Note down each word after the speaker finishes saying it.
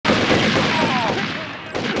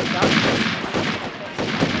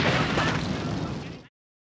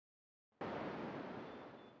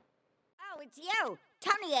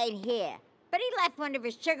Tony ain't here, but he left one of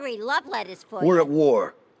his sugary love letters for We're you. at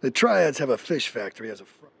war. The Triads have a fish factory as a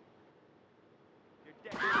front.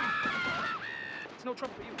 It's no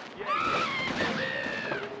trouble for you.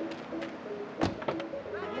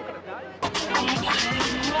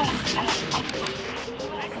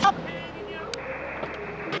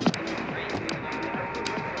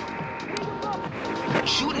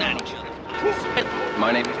 Shooting at each other.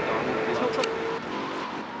 My name is Don. There's no trouble.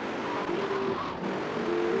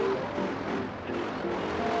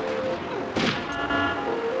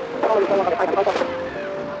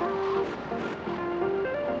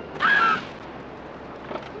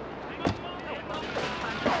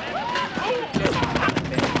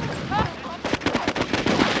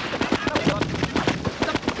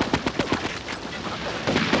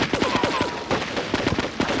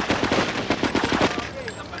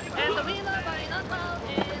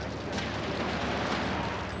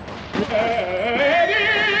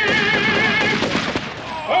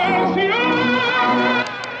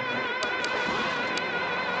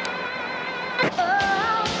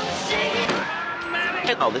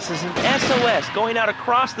 Oh, this is an SOS going out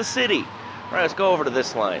across the city. All right, let's go over to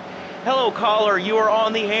this line. Hello, caller, you are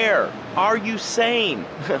on the air. Are you sane?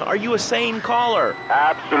 Are you a sane caller?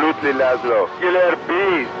 Absolutely, Laszlo. Killer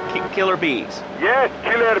bees. Killer bees. Yes,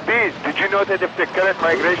 killer bees. Did you know that if the current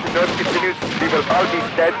migration rate continues, we will all be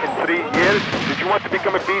dead in 3 years? Did you want to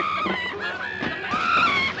become a bee?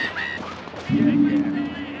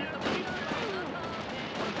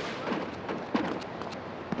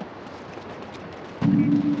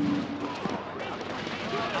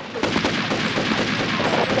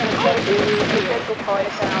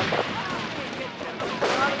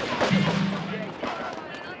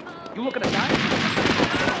 You looking to die?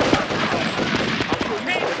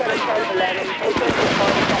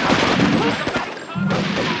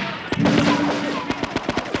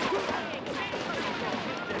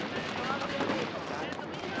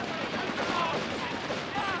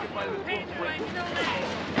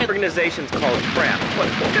 Organization's called crap. What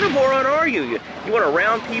kind of moron are you? You want to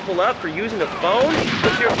round people up for using a phone?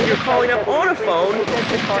 But you're calling up on a phone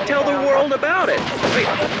to tell the world about it. Wait,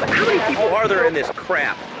 how many people are there in this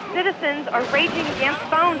crap? Citizens are raging against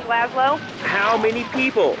phones, Laszlo. How many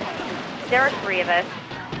people? There are 3 of us.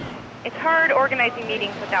 It's hard organizing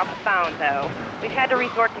meetings without the phone, though. We've had to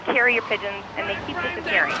resort to carrier pigeons, and they keep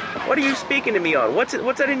disappearing. What are you speaking to me on? What's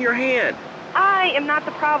that in your hand? I am not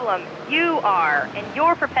the problem. You are, and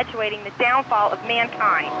you're perpetuating the downfall of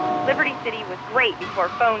mankind. Liberty City was great before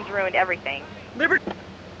phones ruined everything. Liberty.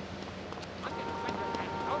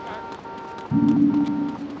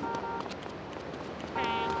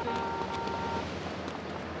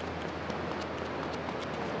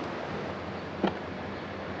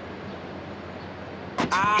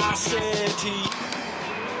 I said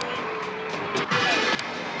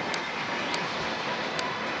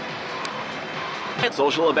At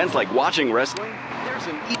social events like watching wrestling, there's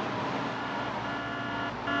an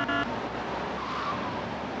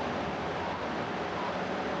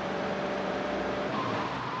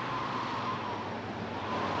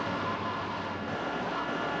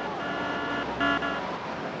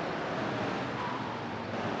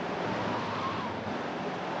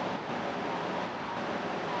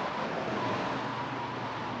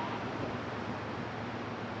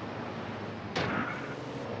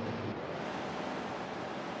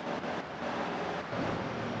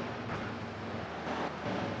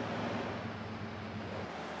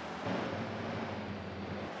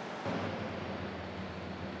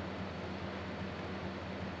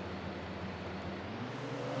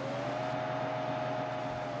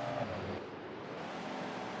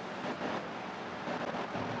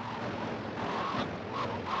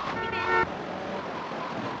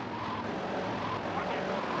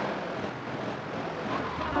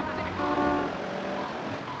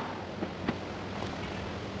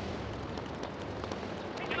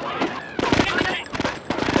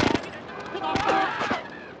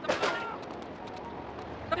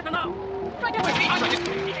No.